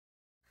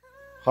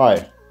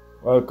Hi,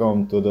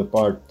 welcome to the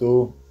part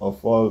 2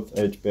 of Wolf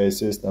HPA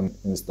system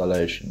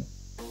installation.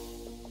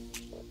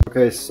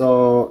 Okay,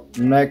 so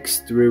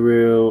next we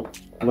will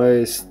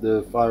place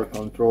the fire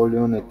control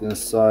unit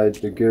inside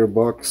the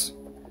gearbox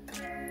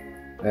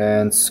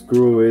and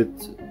screw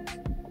it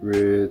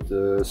with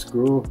a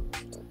screw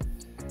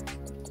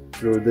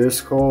through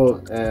this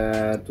hole.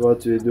 And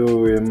what we do,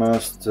 we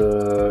must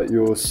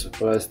use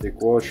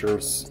plastic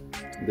washers.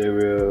 They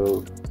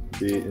will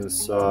be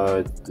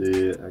inside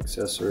the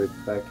accessory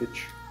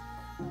package,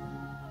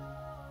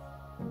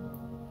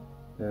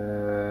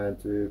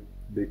 and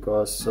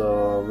because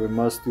we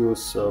must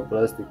use a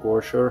plastic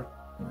washer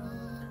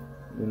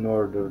in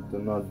order to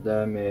not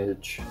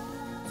damage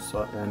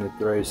any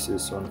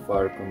traces on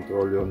fire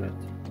control unit.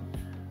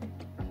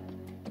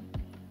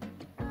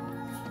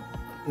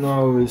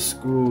 Now we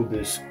screw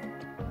this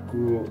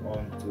screw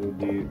onto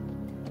the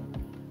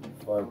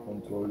fire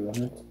control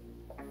unit.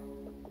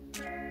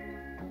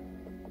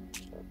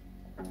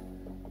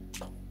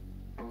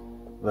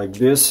 Like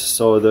this,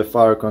 so the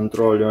fire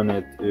control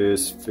unit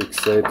is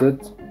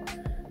fixated,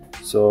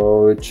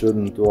 so it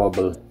shouldn't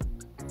wobble.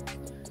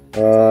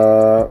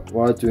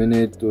 What we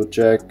need to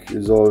check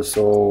is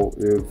also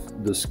if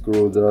the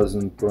screw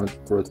doesn't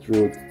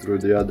protrude through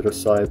the other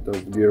side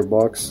of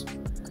gearbox,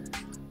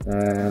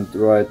 and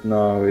right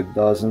now it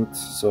doesn't,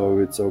 so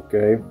it's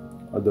okay.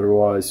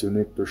 Otherwise you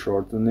need to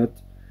shorten it.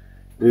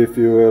 If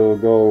you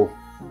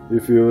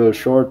will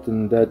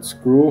shorten that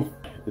screw,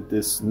 it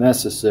is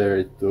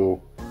necessary to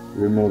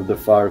remove the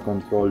fire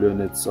control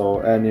unit, so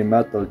any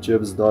metal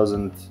chips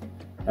doesn't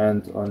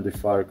end on the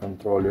fire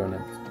control unit.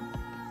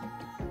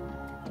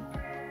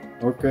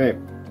 Okay,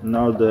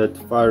 now that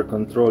fire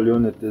control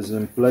unit is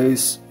in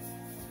place,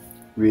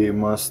 we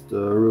must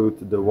route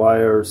the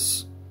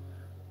wires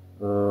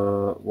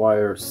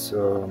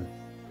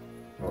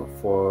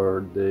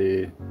for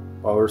the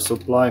power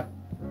supply.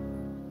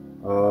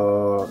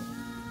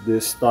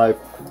 This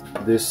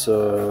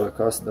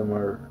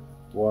customer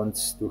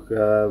wants to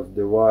have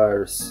the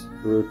wires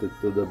routed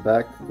to the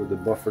back, to the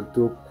buffer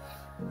tube.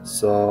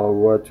 So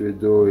what we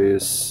do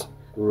is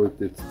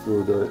route it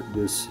through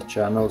these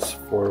channels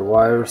for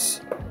wires,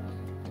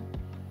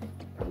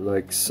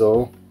 like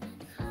so.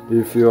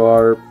 If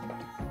you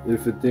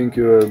think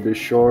you will be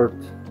short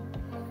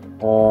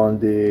on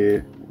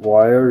the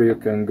wire, you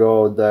can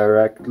go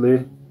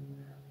directly,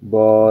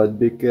 but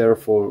be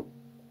careful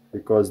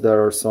because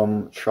there are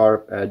some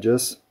sharp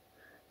edges,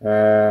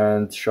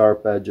 and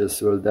sharp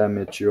edges will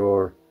damage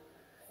your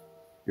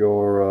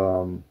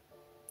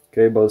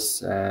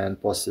cables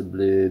and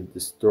possibly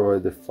destroy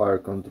the fire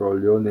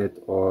control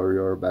unit or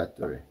your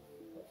battery.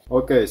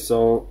 Okay,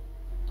 so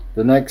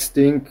the next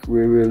thing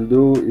we will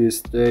do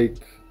is take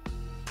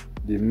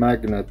the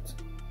magnet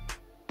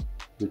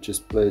which is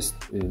placed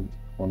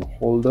on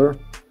holder,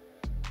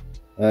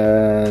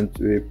 and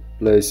we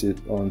place it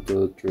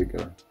onto the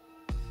trigger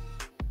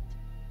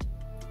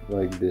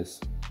like this.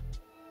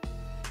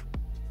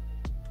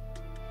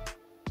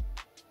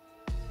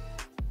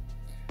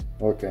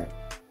 Okay,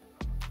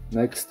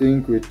 next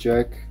thing, we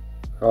check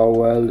how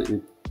well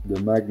the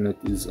magnet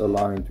is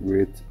aligned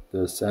with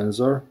the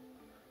sensor.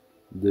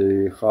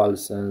 The Hall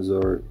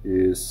sensor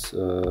is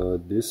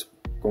this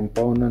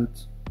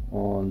component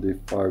on the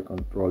fire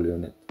control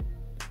unit.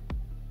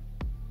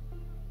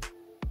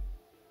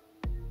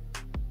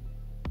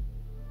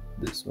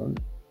 This one.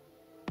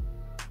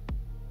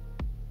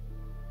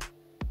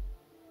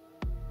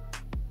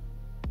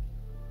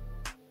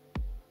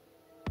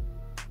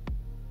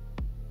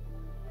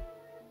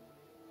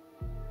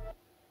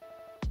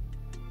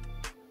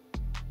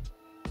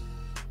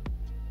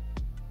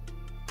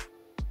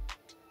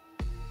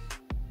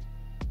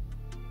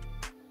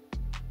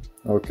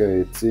 Okay,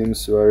 it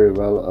seems very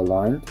well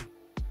aligned,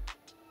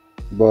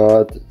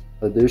 but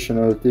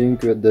additional thing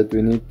that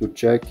we need to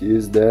check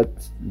is that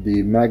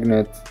the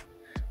magnet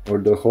or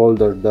the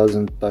holder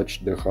doesn't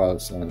touch the Hall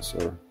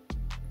sensor,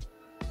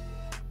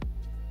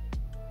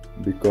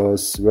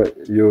 because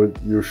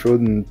you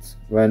shouldn't,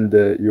 when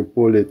you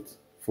pull it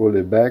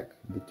fully back,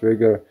 the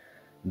trigger,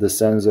 the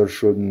sensor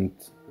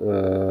shouldn't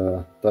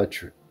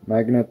touch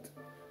magnet,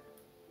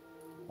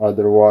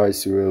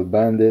 otherwise you will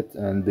bend it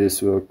and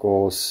this will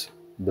cause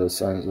the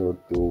sensor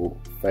to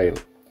fail.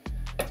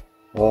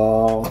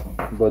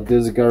 But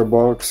this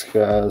gearbox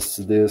has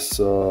this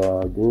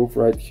groove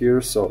right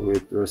here, so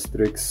it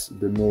restricts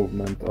the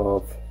movement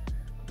of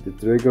the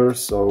trigger,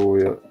 so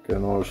we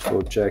can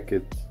also check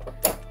it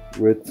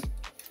with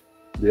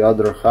the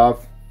other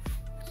half.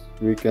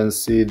 We can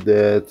see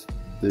that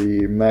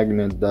the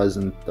magnet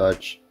doesn't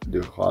touch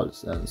the Hall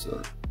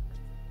sensor.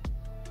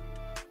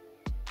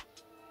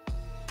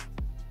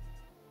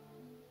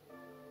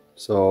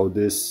 So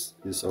this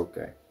is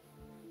okay.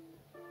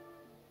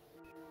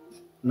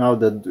 Now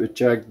that we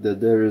checked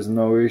that there is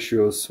no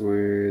issues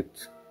with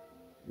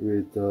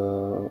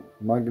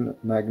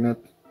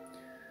magnet,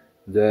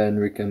 then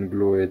we can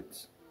glue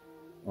it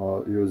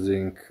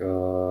using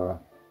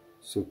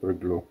super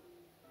glue.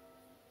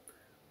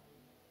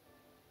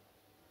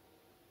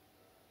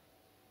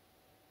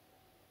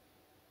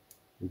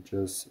 We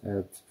just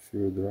add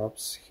few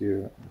drops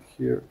here and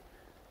here,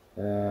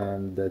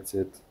 and that's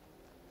it.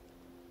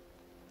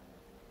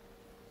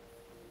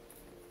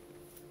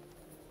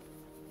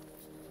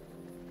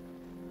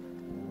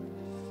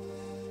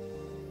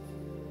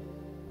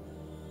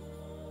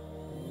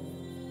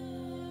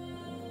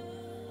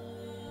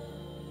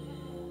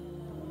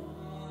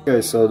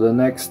 Okay, so the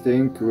next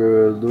thing we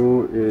will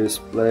do is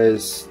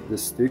place the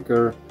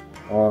sticker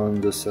on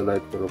the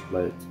selector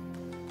plate.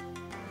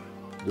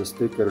 The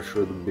sticker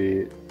should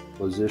be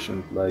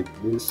positioned like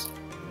this.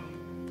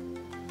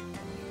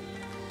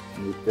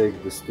 You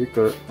take the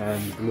sticker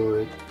and glue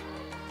it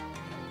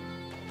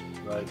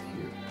right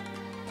here,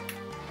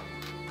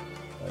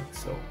 like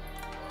so.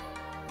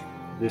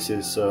 This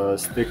is a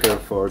sticker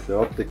for the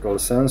optical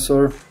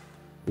sensor,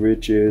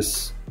 which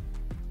is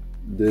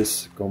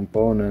this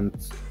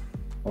component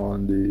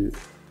on the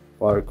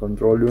fire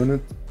control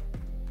unit,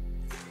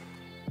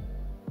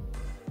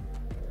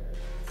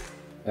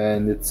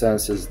 and it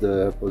senses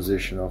the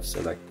position of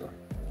selector.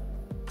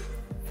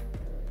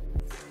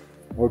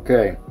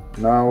 Okay,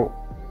 now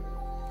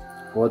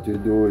what we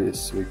do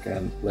is we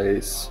can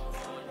place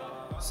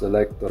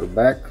selector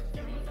back.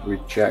 We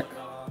check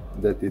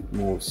that it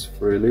moves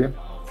freely,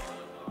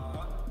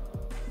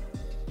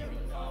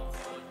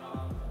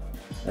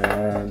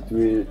 and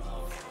we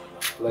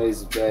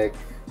place back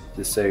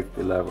the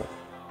safety lever.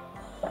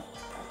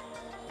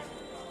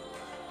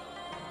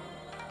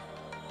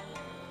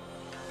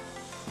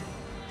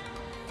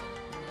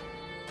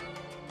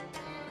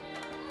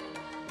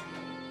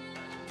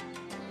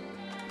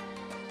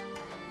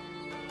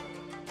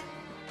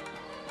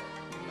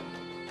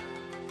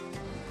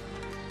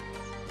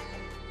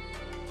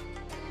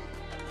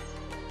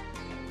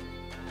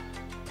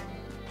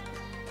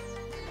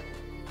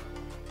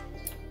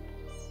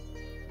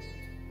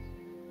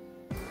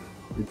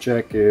 We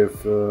check if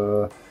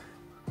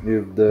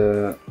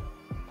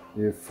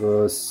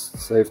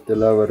safety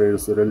lever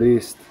is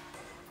released.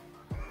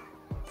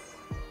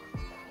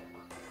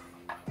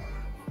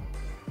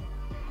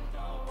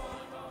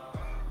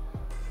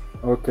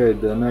 Okay,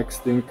 the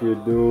next thing we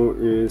do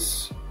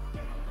is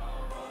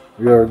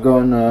we are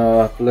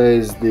gonna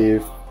place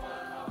the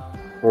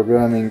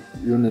programming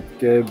unit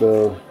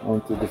cable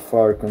onto the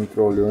fire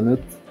control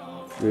unit,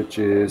 which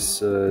is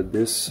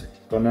this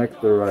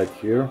connector right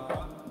here,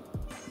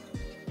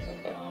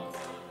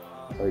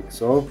 like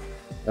so.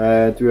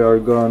 And we are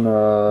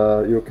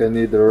gonna, you can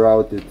either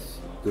route it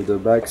to the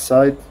back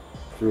side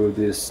through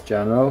this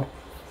channel,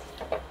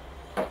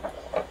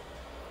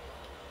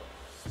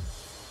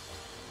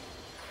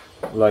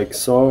 like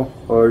so,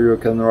 or you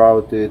can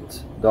route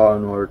it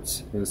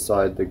downwards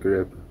inside the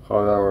grip,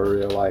 however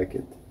you like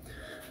it.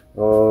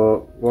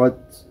 What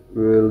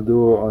we'll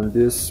do on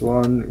this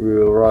one, we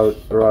will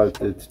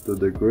route it to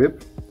the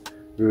grip.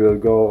 We will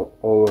go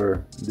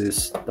over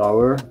this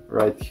tower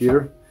right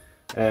here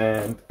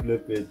and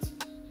clip it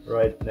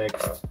right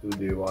next to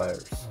the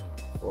wires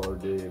for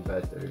the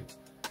battery,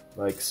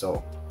 like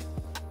so.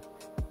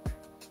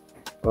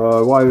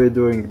 Why we're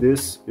doing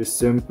this is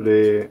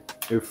simply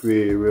if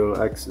we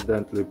will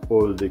accidentally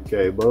pull the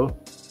cable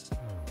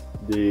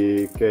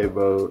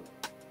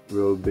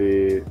will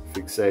be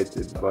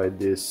fixated by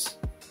this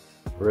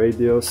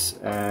radius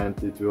and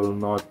it will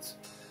not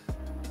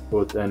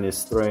put any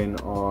strain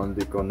on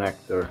the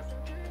connector.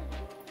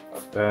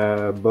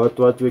 But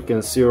what we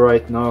can see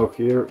right now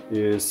here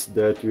is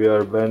that we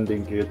are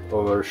bending it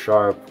over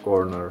sharp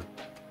corner.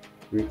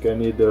 We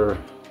can either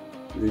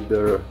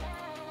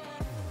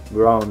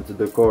ground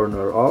the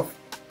corner off,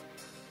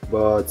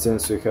 but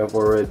since we have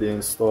already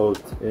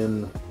installed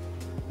in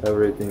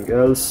everything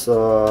else,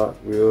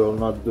 we will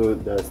not do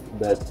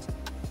that.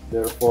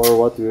 Therefore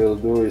what we will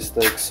do is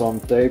take some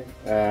tape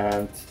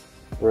and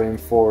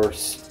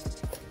reinforce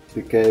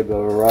the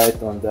cable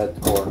right on that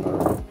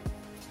corner.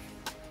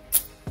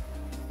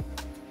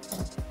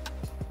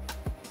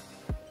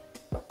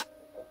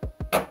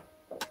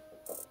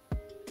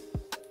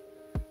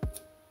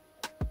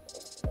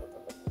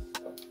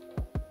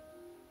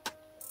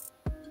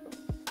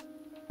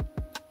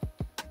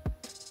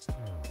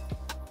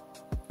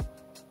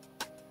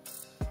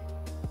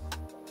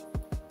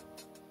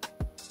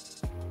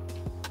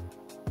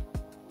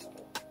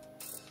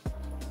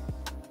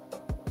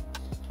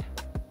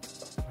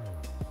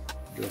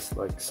 Just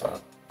like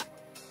so,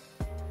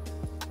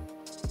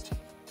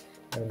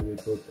 and we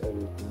put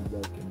everything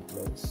back in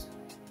place.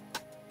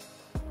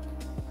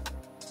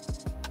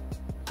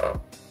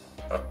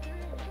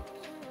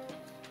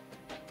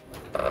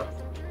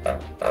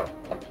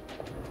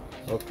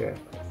 Okay,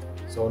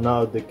 so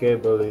now the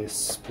cable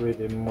is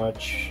pretty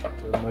much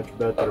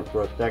better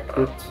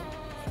protected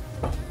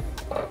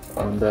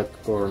on that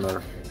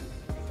corner.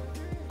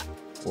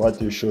 What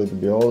you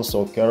should be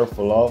also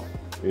careful of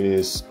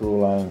is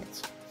screw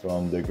length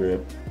from the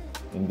grip.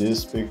 In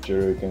this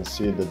picture you can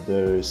see that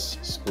there is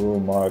screw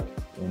marked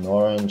in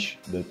orange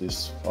that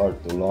is far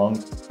too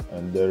long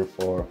and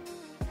therefore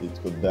it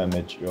could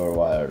damage your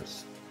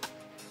wires.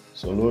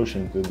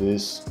 Solution to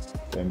this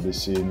can be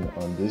seen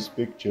on this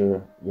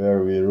picture,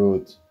 where we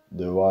route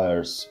the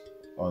wires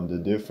on the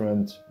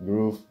different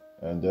groove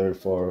and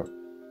therefore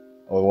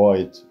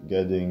avoid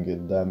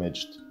getting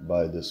damaged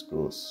by the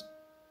screws.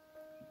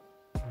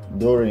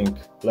 During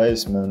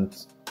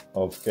placement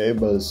of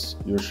cables,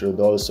 you should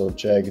also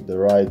check the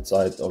right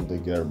side of the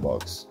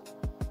gearbox.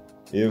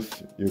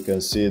 If you can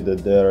see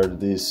that there are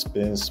these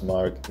pins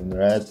marked in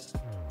red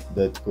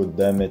that could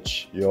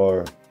damage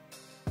your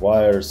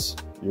wires,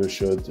 you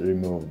should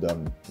remove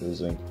them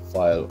using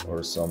file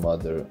or some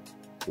other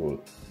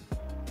tool.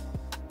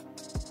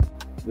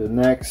 The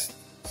next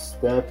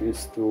step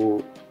is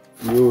to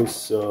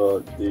use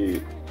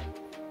the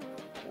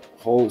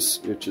hose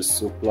which is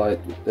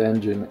supplied with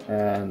engine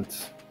and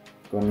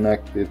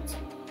connect it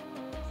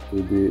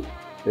to the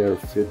air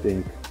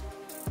fitting,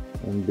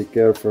 and be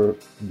careful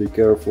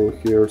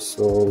here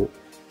so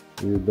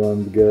you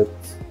don't get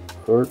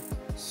hurt,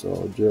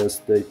 so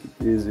just take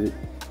it easy.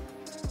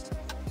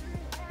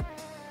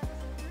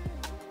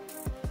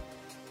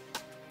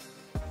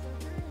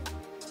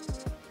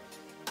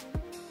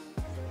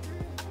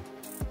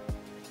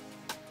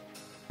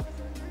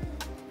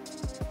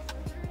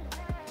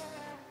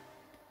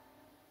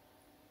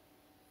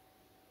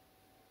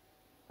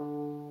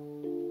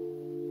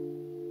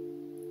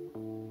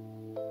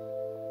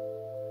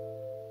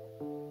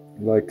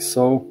 Like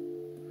so,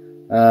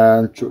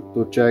 and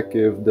to check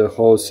if the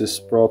hose is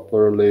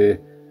properly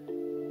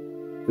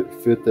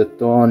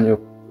fitted on,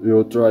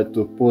 you try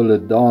to pull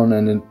it down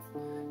and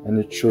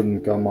it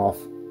shouldn't come off,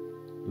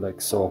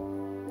 like so.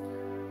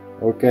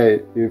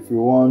 Okay, if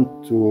you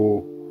want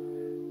to,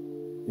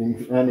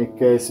 in any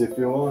case, if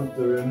you want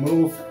to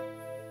remove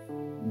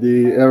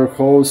the air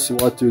hose,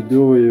 what you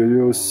do,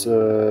 you use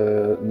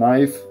a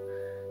knife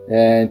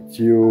and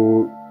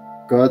you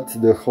cut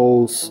the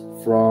holes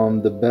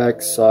from the back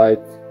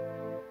side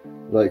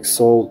like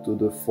so to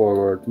the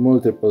forward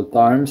multiple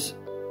times,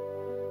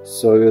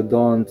 so you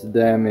don't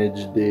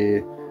damage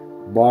the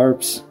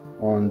barbs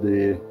on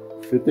the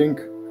fitting,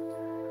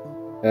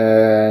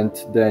 and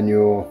then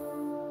you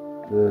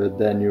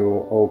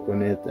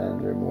open it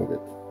and remove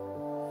it.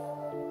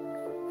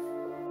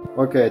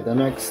 Okay, the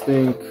next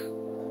thing,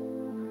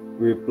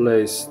 we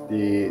place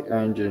the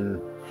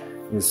engine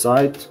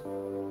inside.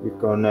 We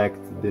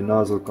connect the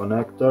nozzle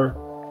connector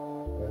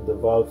and the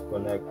valve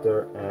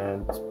connector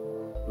and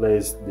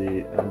place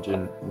the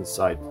engine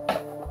inside.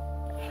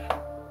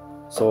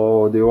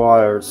 So the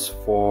wires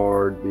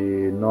for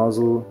the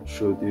nozzle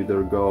should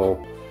either go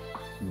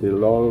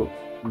below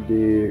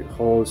the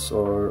hose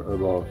or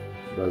above,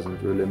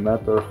 doesn't really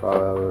matter,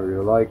 however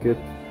you like it.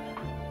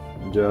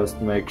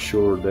 Just make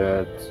sure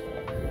that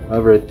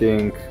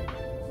everything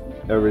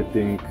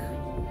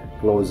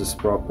closes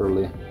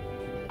properly,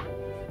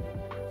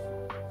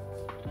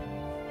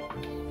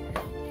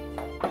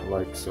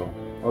 like so.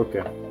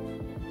 Okay,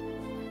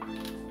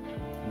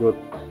 good.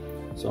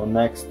 So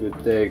next we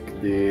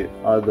take the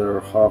other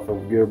half of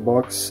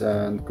gearbox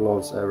and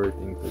close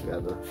everything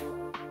together.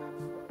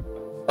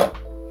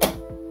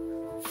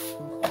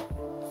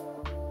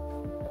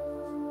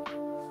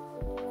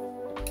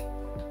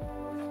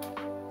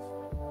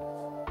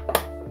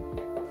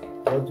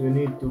 What we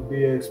need to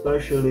be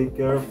especially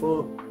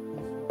careful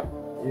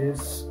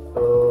is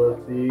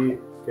the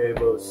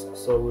cables,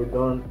 so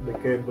the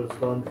cables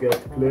don't get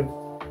clipped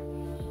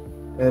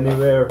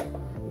anywhere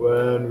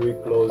when we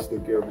close the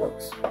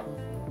gearbox.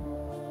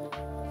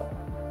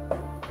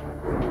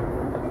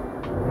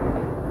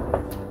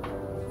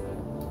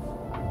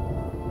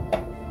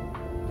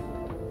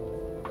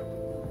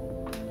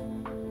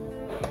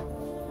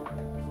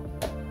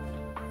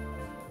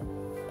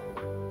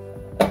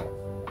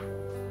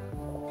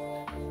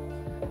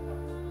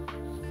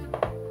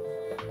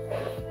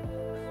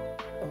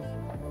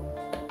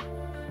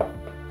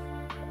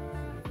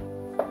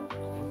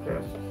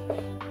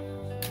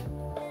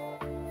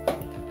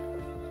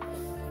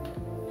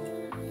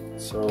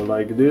 So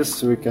like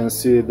this, we can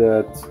see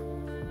that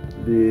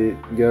the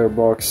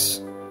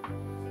gearbox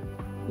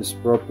is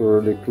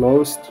properly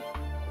closed.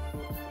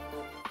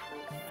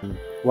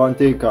 One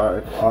thing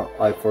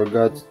I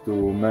forgot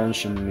to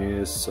mention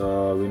is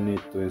we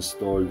need to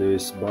install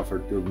this buffer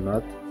tube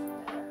nut,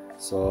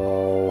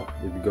 so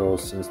it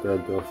goes instead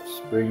of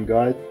spring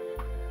guide,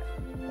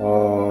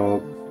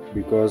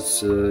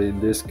 because in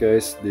this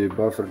case the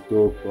buffer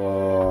tube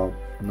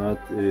nut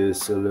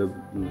is a little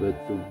bit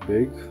too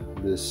big.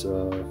 These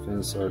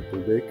fins are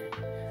too big.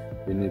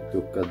 We need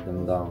to cut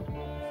them down.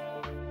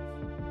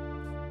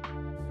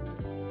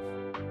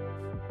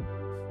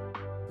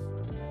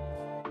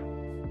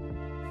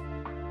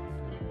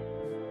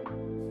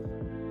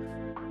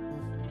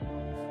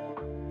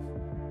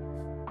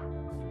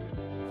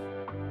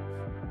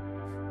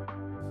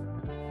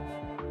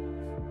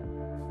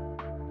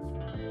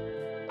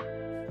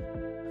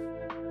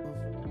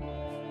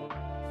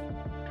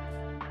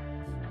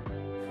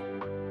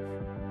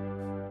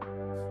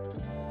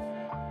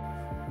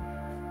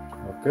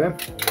 Okay,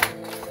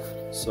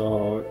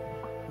 so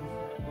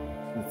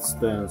it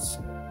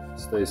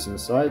stays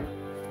inside.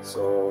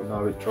 So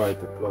now we try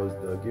to close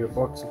the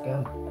gearbox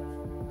again.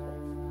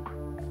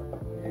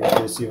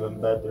 It always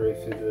even better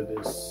if you do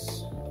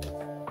this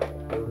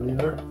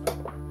earlier.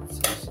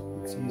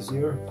 It's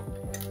easier.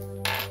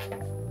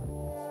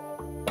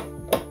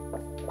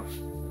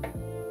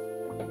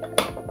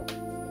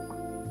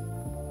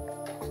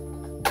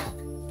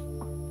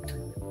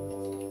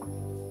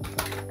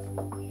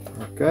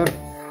 Okay,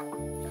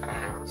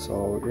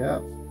 so yeah,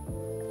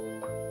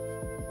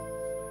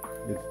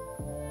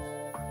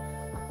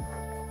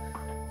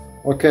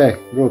 okay,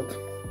 good.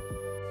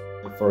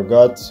 I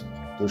forgot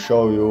to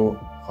show you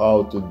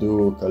how to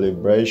do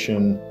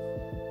calibration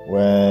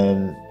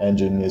when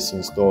engine is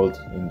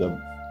installed in the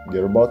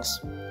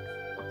gearbox.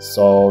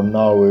 So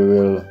now we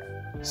will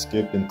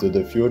skip into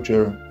the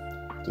future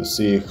to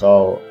see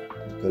how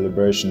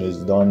calibration is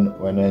done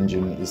when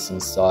engine is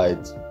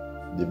inside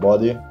the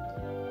body,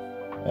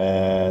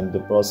 and the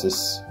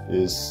process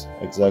is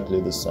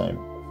exactly the same.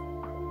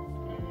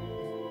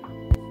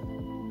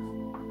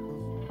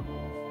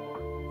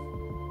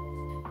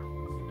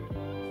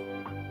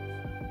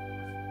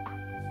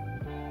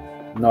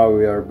 Now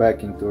we are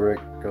back into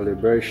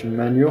recalibration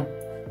menu.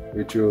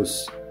 We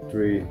choose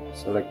 3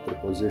 selector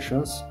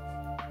positions,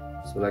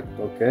 select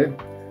OK,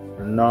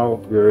 and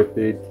now we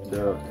repeat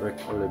the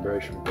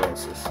recalibration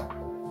process.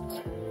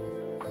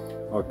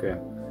 Okay,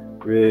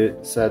 we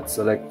set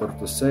selector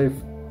to safe,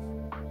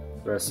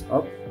 press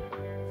up,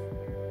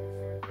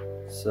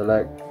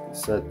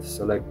 set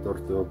selector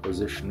to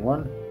position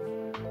 1,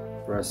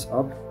 press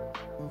up,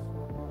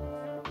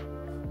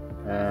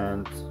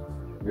 and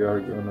we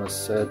are gonna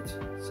set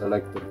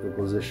selector to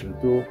position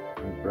 2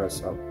 and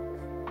press up.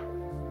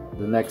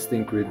 The next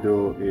thing we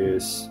do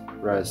is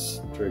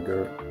press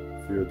trigger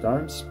a few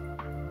times.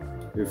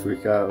 If we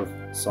have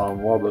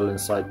some wobble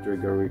inside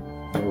trigger,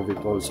 we move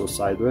it also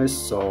sideways,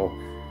 so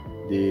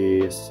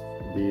the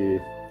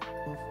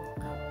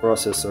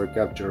processor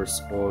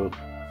captures all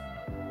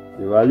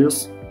the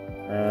values,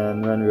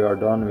 and when we are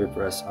done we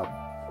press up.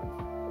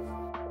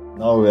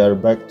 Now we are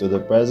back to the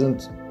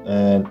present,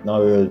 and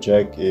now we will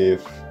check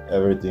if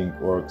everything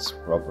works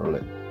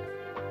properly.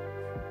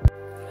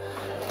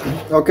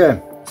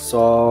 Okay,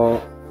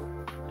 so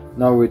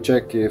now we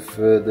check if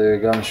the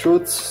gun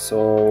shoots.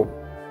 So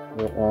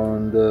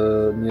on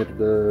the near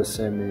the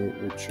semi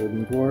it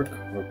shouldn't work.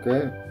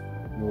 Okay,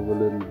 move a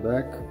little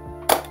back,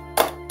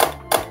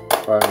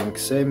 firing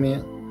semi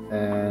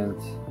and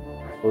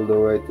all the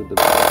way to the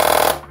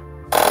back.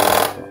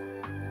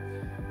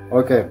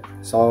 Okay,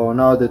 so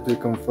now that we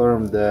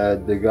confirmed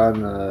that the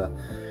gun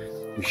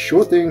is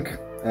shooting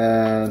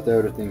and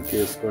everything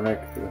is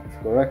connected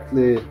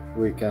correctly,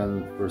 we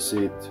can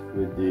proceed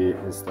with the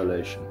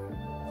installation.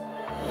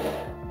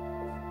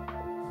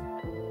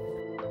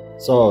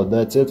 So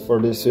that's it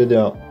for this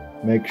video.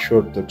 Make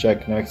sure to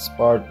check next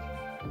part.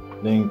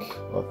 Link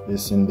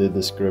is in the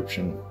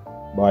description.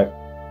 Bye.